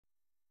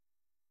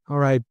All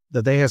right,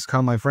 the day has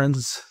come, my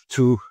friends,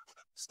 to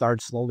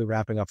start slowly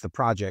wrapping up the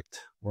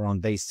project. We're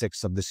on day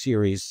 6 of the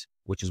series,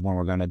 which is when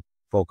we're going to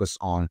focus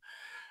on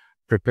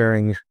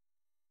preparing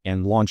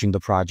and launching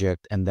the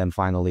project, and then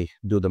finally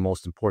do the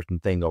most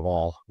important thing of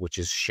all, which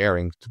is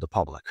sharing to the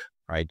public,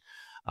 right?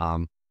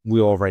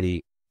 We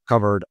already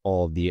covered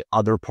all the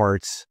other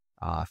parts,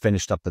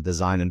 finished up the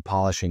design and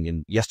polishing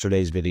in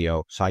yesterday's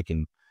video, so I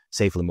can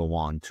safely move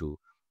on to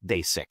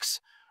day 6,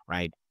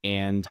 right?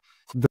 And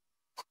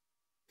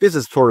this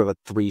is sort of a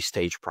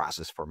 3-stage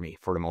process for me,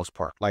 for the most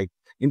part. Like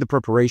in the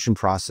preparation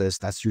process,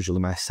 that's usually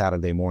my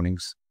Saturday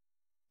mornings.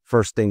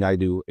 First thing I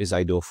do is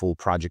I do a full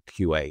project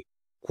QA,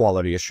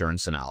 quality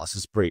assurance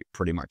analysis,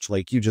 pretty much.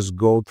 Like you just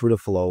go through the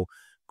flow,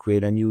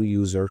 create a new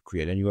user,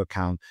 create a new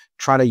account,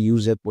 try to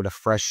use it with a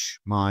fresh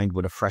mind,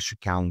 with a fresh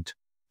account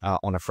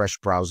on a fresh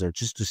browser,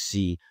 just to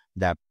see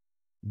that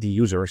the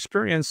user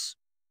experience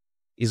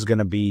is going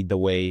to be the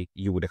way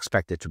you would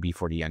expect it to be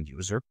for the end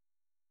user.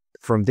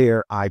 From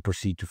there, I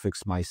proceed to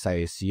fix my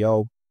site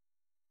SEO,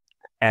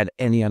 add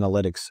any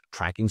analytics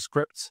tracking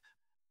scripts,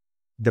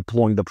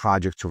 deploying the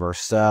project to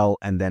Vercel,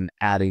 and then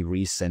adding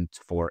resend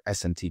for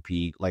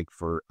SMTP, like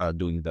for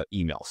doing the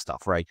email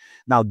stuff, right?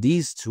 Now,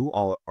 these two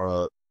all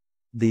all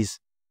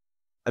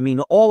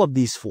of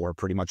these 4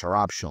 pretty much are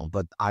optional,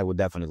 but I would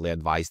definitely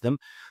advise them.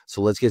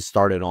 So let's get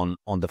started on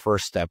the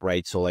first step,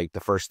 right? So like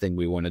the first thing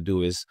we want to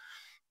do is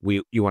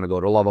you want to go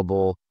to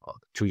Lovable,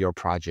 to your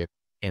project,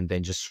 and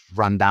then just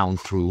run down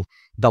through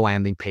the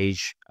landing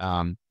page.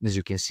 As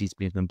you can see, it's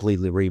been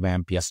completely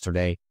revamped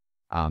yesterday.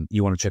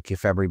 You want to check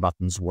if every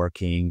button's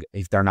working.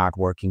 If they're not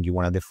working, you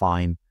want to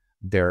define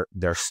their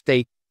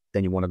state.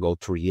 Then you want to go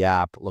through the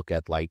app, look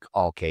at like,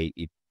 okay,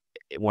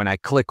 when I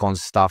click on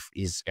stuff,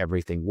 is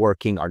everything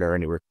working? Are there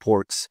any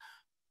reports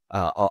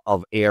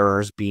of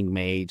errors being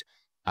made?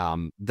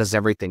 Does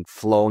everything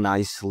flow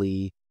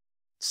nicely?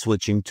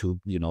 Switching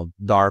to,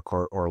 dark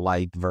or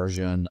light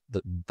version,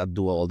 that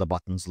do all the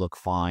buttons look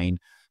fine?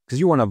 Because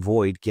you want to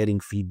avoid getting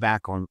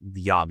feedback on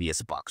the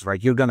obvious bugs,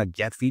 right? You're going to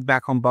get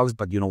feedback on bugs,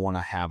 but you don't want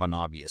to have an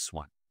obvious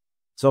one.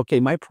 So, okay,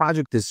 my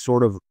project is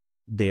sort of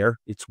there.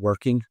 It's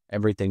working.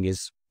 Everything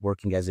is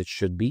working as it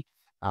should be.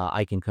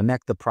 I can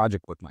connect the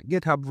project with my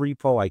GitHub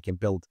repo. I can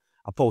build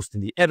a post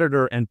in the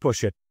editor and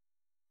push it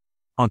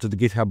onto the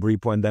GitHub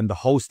repo. And then the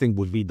hosting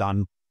would be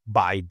done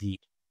by the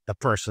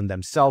person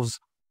themselves.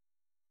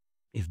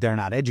 If they're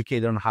not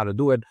educated on how to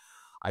do it,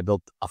 I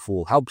built a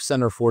full help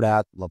center for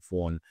that,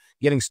 on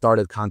getting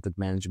started content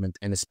management,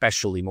 and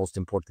especially, most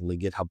importantly,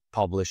 GitHub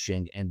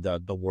publishing and the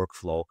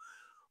workflow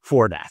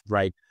for that,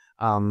 right?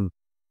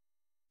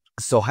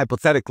 So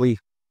hypothetically,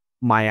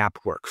 my app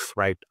works,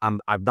 right?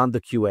 I've done the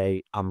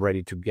QA. I'm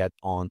ready to get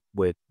on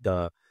with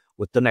the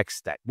next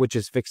step, which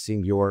is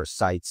fixing your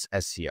site's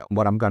SEO.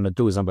 What I'm going to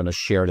do is I'm going to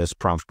share this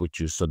prompt with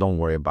you, so don't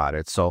worry about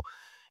it. So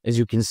as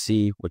you can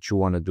see, what you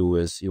want to do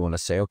is you want to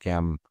say, okay,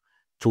 I'm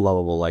to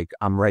Lovable, like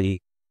I'm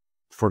ready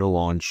for the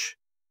launch,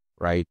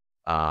 right?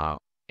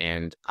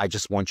 And I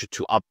just want you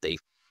to update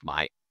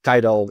my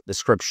title,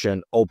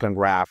 description, open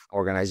graph,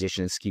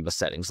 organization, and schema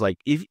settings. Like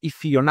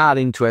if you're not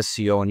into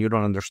SEO and you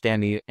don't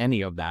understand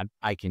any of that,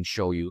 I can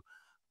show you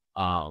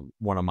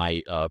one of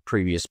my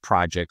previous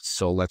projects.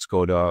 So let's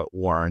go to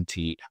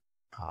warranty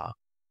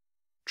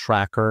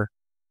tracker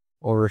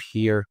over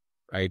here,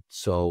 right?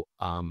 So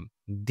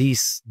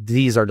these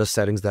are the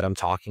settings that I'm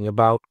talking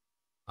about.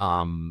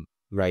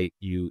 Right,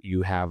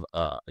 you have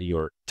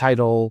your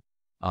title,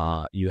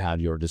 you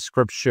have your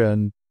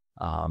description,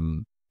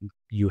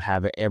 you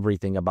have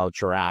everything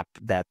about your app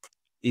that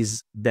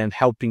is then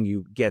helping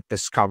you get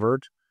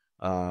discovered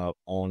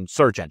on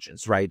search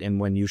engines, right?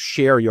 And when you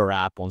share your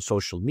app on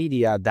social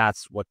media,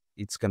 that's what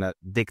it's gonna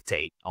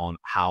dictate on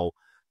how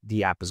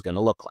the app is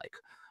gonna look like,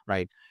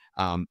 right?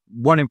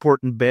 One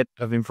important bit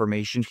of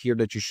information here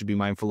that you should be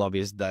mindful of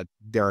is that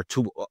there are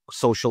 2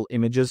 social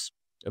images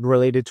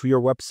related to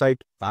your website,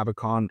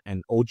 favicon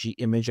and OG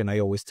image. And I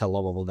always tell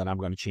Lovable that I'm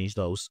going to change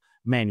those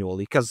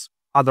manually, because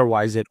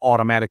otherwise it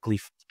automatically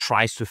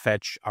tries to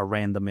fetch a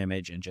random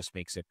image and just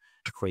makes it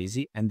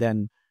crazy. And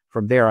then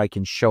from there, I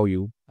can show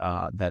you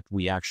that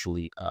we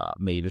actually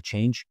made a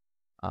change.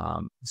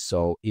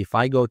 So if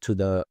I go to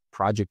the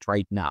project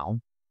right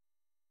now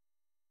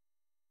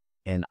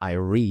and I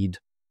read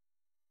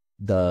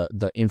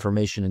the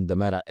information in the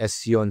Meta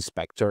SEO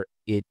inspector,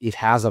 it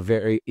has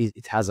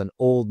an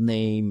old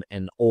name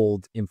and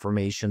old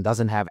information,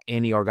 doesn't have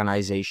any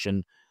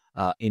organization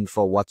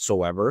info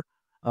whatsoever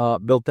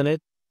built in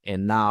it.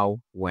 And now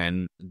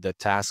when the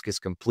task is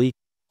complete,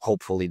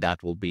 hopefully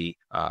that will be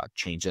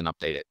changed and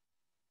updated.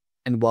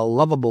 And while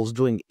Lovable's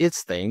doing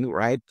its thing,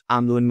 right,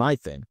 I'm doing my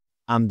thing.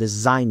 I'm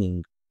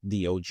designing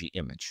the OG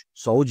image.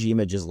 So OG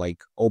image is like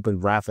open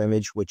graph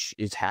image, which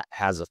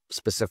has a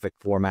specific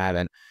format,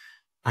 and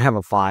I have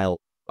a file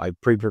I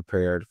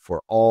pre-prepared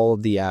for all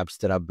of the apps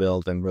that I've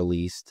built and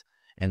released,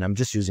 and I'm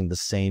just using the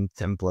same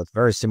template,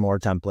 very similar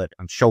template.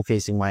 I'm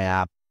showcasing my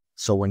app,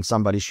 so when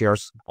somebody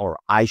shares or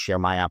I share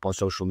my app on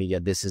social media,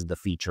 this is the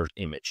featured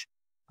image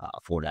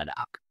for that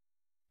app.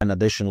 And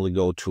additionally,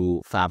 go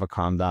to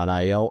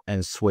favicon.io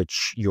and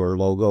switch your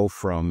logo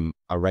from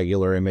a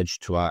regular image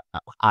to a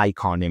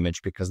icon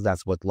image, because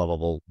that's what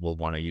Lovable will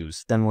want to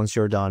use. Then once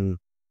you're done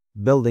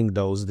building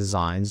those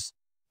designs,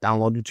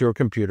 download it to your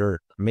computer.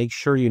 Make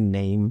sure you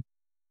name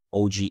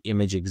OG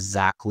image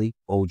exactly,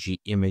 OG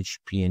image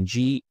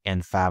PNG,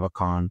 and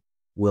favicon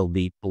will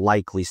be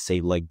likely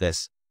saved like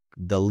this.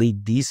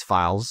 Delete these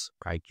files,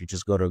 right? You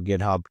just go to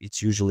GitHub.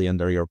 It's usually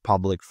under your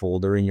public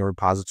folder in your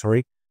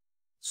repository.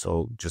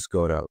 So just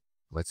go to,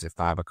 let's say,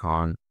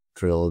 favicon,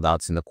 three little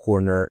dots in the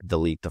corner,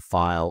 delete the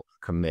file,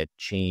 commit,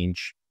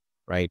 change,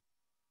 right?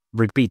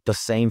 Repeat the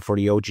same for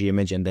the OG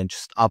image, and then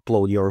just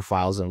upload your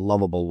files, and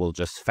Lovable will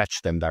just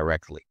fetch them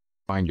directly.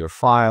 Find your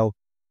file,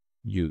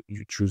 you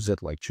choose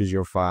it, like choose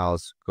your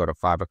files, go to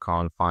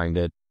favicon, find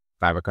it,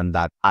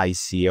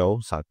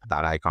 favicon.ico, so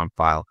that icon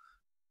file,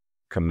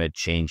 commit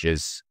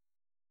changes,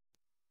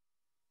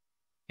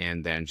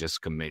 and then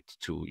just commit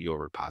to your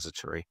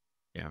repository.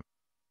 Yeah.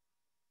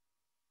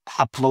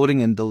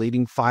 Uploading and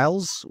deleting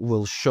files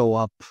will show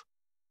up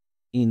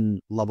in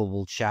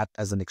Lovable chat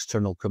as an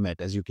external commit.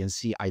 As you can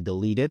see, I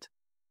deleted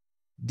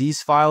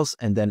these files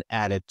and then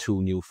added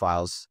 2 new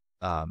files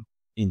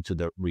into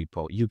the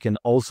repo. You can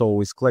also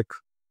always click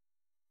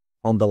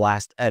on the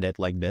last edit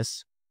like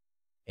this,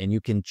 and you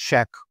can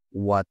check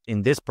what,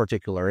 in this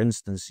particular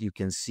instance, you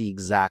can see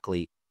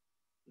exactly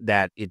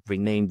that it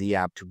renamed the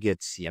app to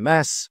Git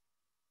CMS,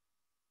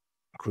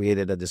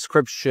 created a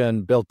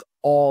description, built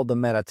all the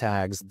meta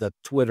tags, the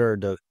Twitter,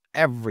 the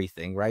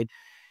everything, right?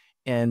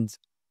 And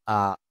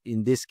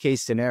in this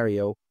case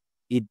scenario,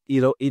 it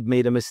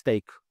made a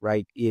mistake,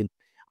 right?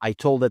 I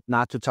told it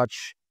not to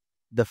touch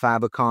the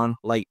favicon,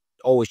 like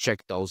always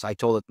check those. I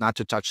told it not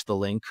to touch the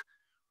link,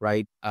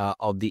 right,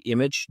 of the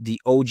image. The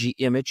OG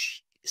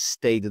image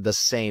stayed the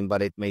same,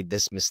 but it made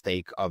this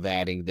mistake of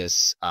adding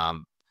this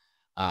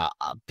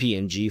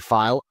PNG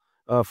file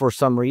for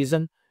some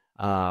reason.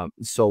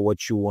 So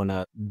what you want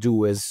to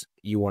do is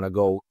you want to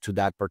go to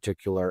that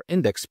particular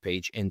index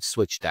page and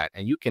switch that.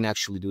 And you can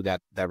actually do that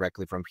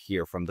directly from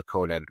here, from the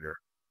code editor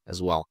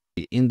as well.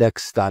 The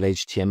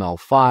index.html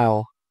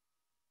file,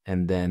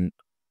 and then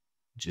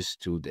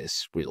just do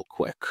this real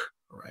quick,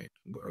 right?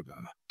 We're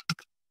gonna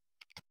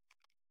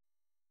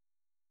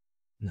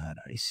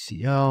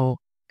 .ico,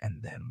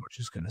 and then we're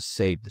just gonna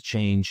save the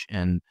change.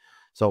 And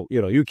so,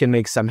 you can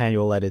make some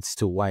manual edits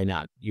too. Why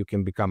not? You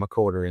can become a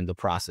coder in the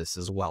process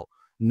as well.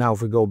 Now,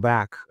 if we go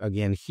back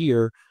again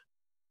here,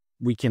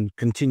 we can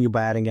continue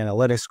by adding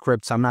analytics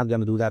scripts. I'm not going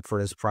to do that for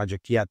this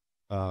project yet,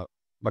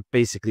 but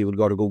basically we'll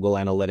go to Google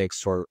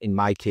Analytics, or in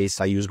my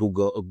case, I use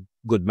Google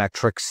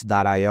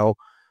goodmetrics.io.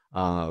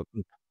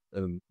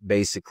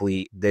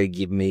 Basically, they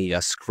give me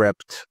a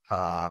script,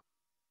 and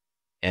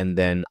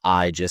then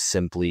I just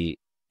simply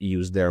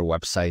use their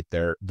website.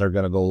 They're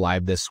going to go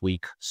live this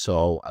week,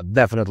 so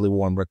definitely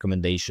warm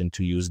recommendation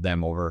to use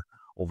them over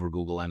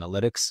Google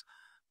Analytics.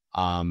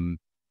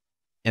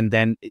 And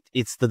then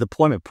it's the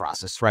deployment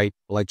process, right?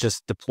 Like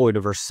just deploy to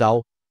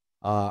Vercel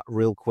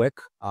real quick.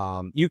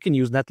 You can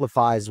use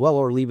Netlify as well,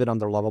 or leave it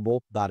under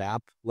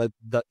lovable.app. Like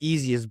the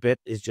easiest bit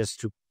is just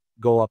to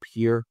go up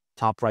here,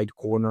 top right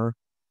corner,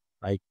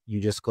 right?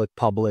 You just click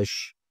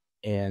publish.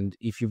 And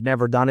if you've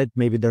never done it,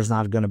 maybe there's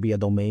not going to be a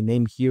domain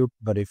name here,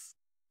 but if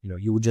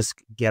you would just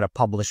get a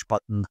publish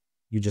button,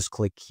 you just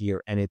click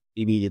here and it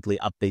immediately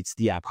updates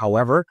the app.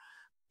 However,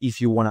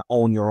 if you want to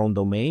own your own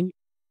domain,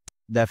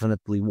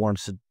 definitely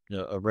warms a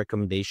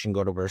recommendation.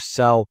 Go to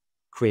Vercel,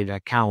 create an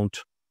account.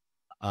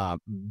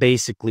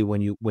 Basically,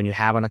 when you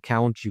have an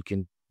account, you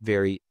can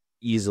very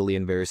easily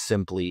and very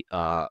simply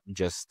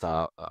just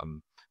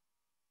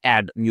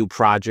add new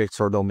projects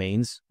or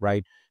domains,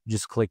 right?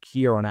 Just click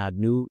here on add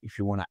new if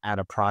you want to add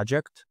a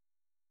project.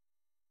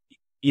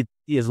 It,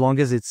 as long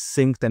as it's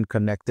synced and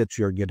connected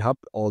to your GitHub,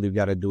 all you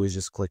got to do is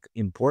just click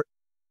import,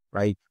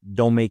 right?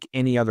 Don't make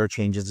any other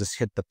changes, just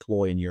hit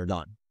deploy and you're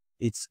done.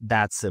 It's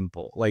that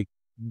simple. Like,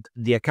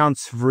 the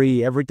account's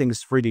free,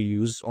 everything's free to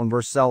use on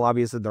Vercel.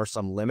 Obviously, there are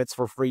some limits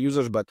for free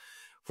users, but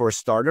for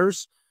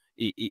starters,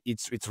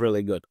 it's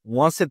really good.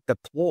 Once it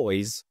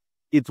deploys,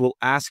 it will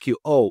ask you,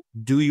 oh,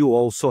 do you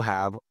also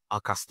have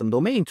a custom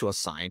domain to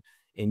assign?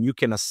 And you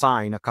can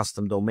assign a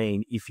custom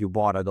domain if you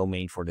bought a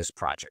domain for this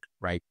project,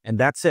 right? And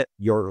that's it.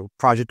 Your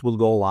project will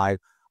go live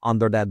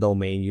under that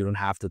domain. You don't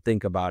have to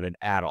think about it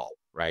at all,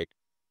 right?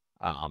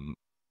 To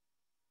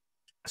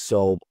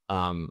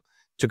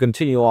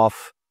continue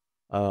off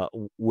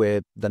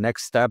with the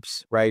next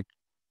steps, right?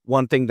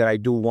 One thing that I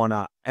do want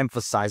to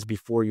emphasize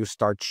before you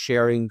start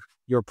sharing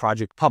your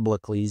project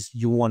publicly is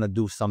you want to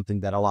do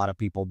something that a lot of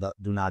people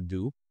do not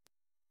do.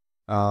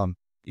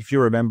 If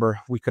you remember,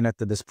 we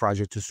connected this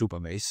project to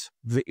Supabase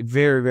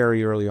very,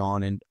 very early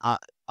on. And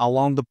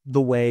along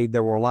the way,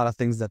 there were a lot of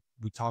things that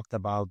we talked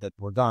about that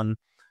were done.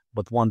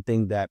 But one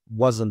thing that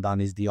wasn't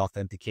done is the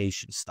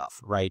authentication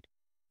stuff, right?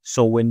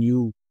 So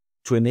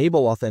to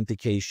enable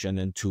authentication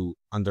and to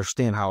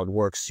understand how it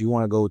works, you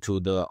want to go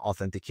to the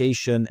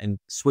authentication and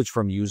switch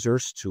from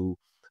users to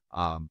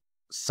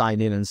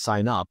sign in and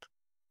sign up.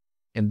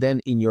 And then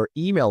in your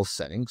email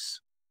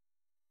settings,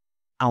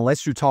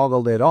 unless you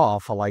toggled it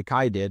off like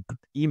I did,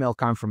 email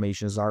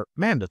confirmations are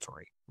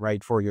mandatory,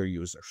 right, for your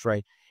users,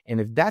 right? And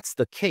if that's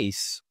the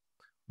case,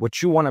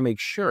 what you want to make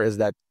sure is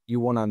that you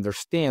want to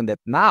understand that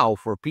now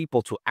for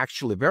people to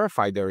actually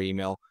verify their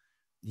email,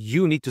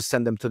 you need to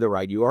send them to the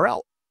right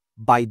URL.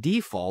 By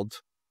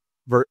default,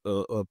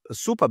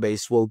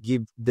 Supabase will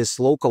give this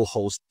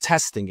localhost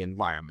testing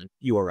environment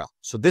URL.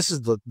 So this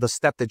is the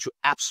step that you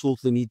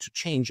absolutely need to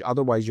change.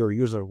 Otherwise, your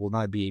user will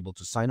not be able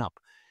to sign up.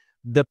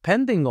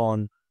 Depending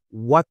on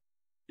what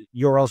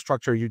URL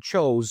structure you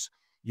chose,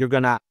 you're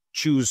going to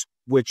choose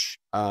which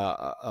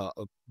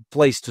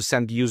place to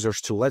send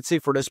users to. Let's say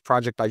for this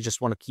project, I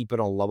just want to keep it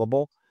on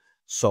Lovable.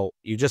 So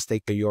you just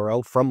take the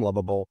URL from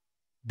Lovable,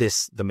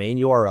 the main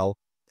URL,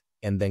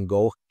 and then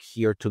go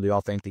here to the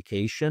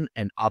authentication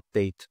and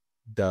update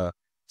the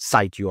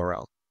site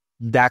URL.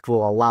 That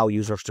will allow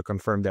users to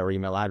confirm their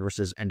email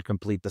addresses and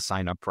complete the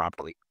sign up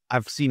properly.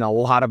 I've seen a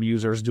lot of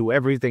users do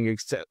everything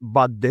except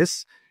but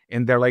this,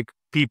 and they're like,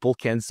 people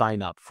can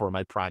sign up for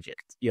my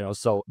project,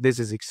 so this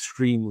is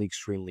extremely,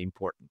 extremely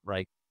important,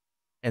 right?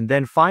 And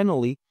then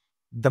finally,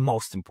 the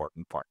most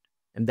important part,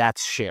 and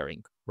that's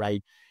sharing,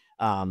 right?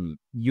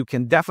 You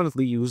can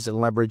definitely use and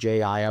leverage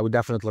AI. I would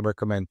definitely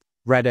recommend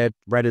Reddit.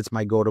 Reddit's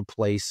my go-to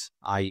place.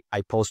 I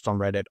post on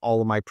Reddit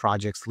all of my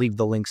projects, leave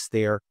the links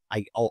there.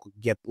 I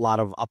get a lot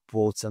of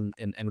upvotes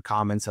and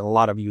comments, and a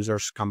lot of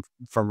users come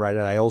from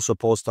Reddit. I also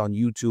post on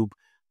YouTube.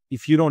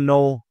 If you don't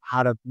know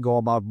how to go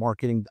about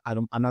marketing,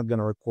 I'm not going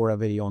to record a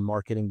video on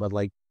marketing, but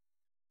like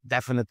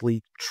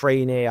definitely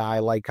train AI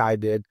like I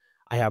did.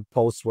 I have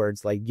posts where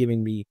it's like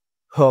giving me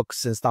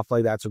hooks and stuff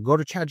like that. So go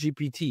to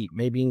ChatGPT.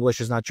 Maybe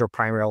English is not your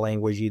primary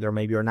language either.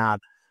 Maybe you're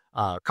not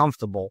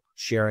comfortable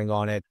sharing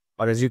on it.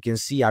 But as you can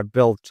see, I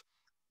built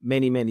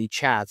many, many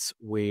chats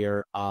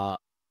where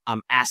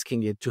I'm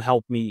asking it to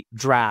help me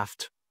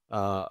draft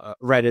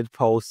Reddit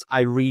posts.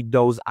 I read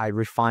those, I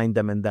refine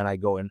them, and then I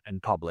go and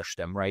publish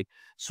them, right?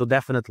 So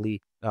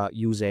definitely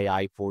use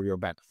AI for your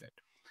benefit.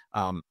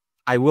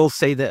 I will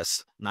say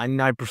this,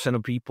 99%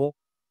 of people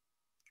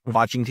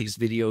watching these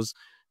videos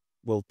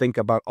will think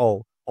about,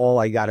 oh, all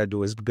I got to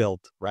do is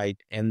build, right?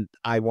 And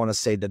I want to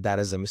say that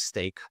is a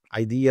mistake.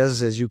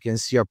 Ideas, as you can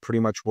see, are pretty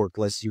much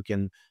worthless. You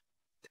can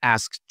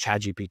ask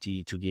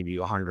ChatGPT to give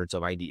you hundreds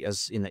of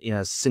ideas in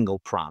a single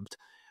prompt.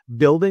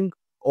 Building,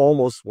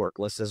 almost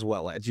worthless as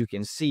well. As you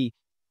can see,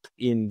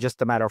 in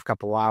just a matter of a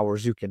couple of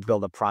hours, you can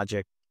build a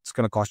project. It's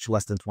going to cost you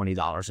less than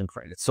 $20 in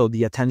credit. So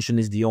the attention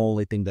is the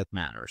only thing that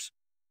matters.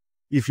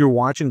 If you're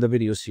watching the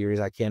video series,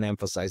 I can't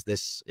emphasize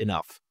this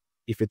enough.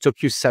 If it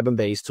took you 7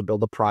 days to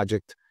build a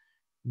project,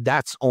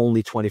 that's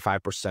only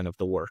 25% of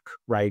the work,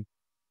 right?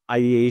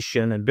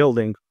 Ideation and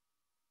building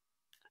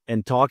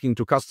and talking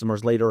to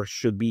customers later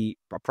should be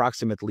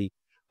approximately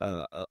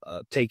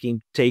take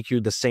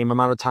you the same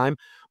amount of time,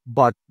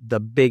 but the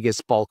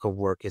biggest bulk of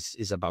work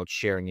is about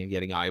sharing and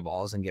getting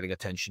eyeballs and getting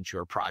attention to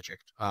your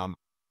project.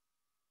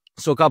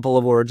 So a couple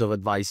of words of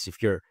advice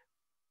if you're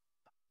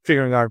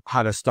figuring out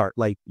how to start.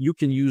 Like, you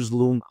can use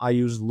Loom. I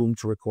use Loom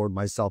to record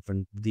myself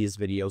in these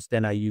videos.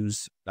 Then I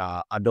use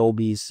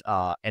Adobe's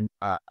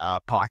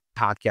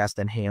podcast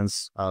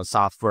enhance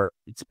software.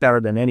 It's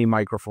better than any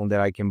microphone that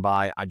I can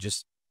buy. I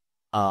just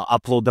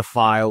upload the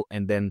file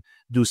and then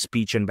do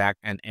speech and back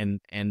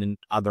and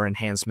other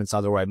enhancements.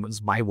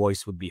 Otherwise, my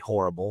voice would be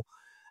horrible.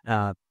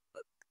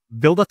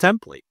 Build a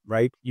template,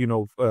 right?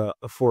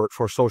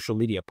 For social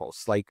media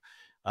posts. Like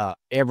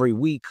every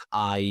week,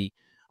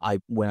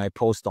 when I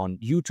post on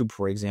YouTube,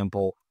 for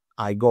example,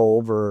 I go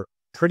over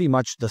pretty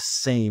much the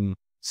same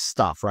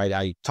stuff, right?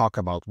 I talk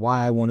about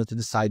why I wanted to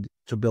decide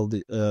to build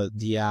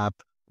the app,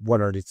 what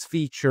are its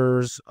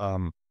features,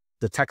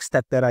 the tech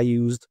stack that I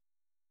used,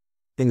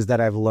 things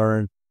that I've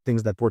learned,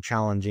 things that were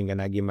challenging,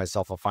 and I give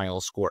myself a final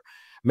score.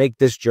 Make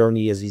this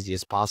journey as easy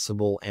as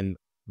possible and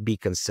be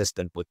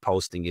consistent with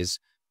posting is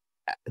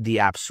the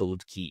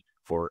absolute key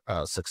for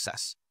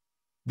success.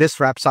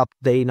 This wraps up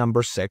day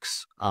number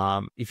 6.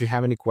 If you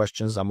have any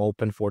questions, I'm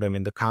open for them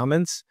in the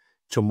comments.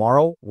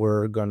 Tomorrow,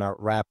 we're going to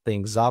wrap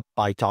things up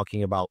by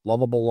talking about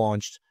Lovable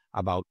launched,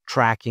 about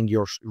tracking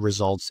your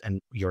results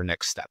and your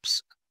next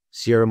steps.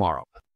 See you tomorrow.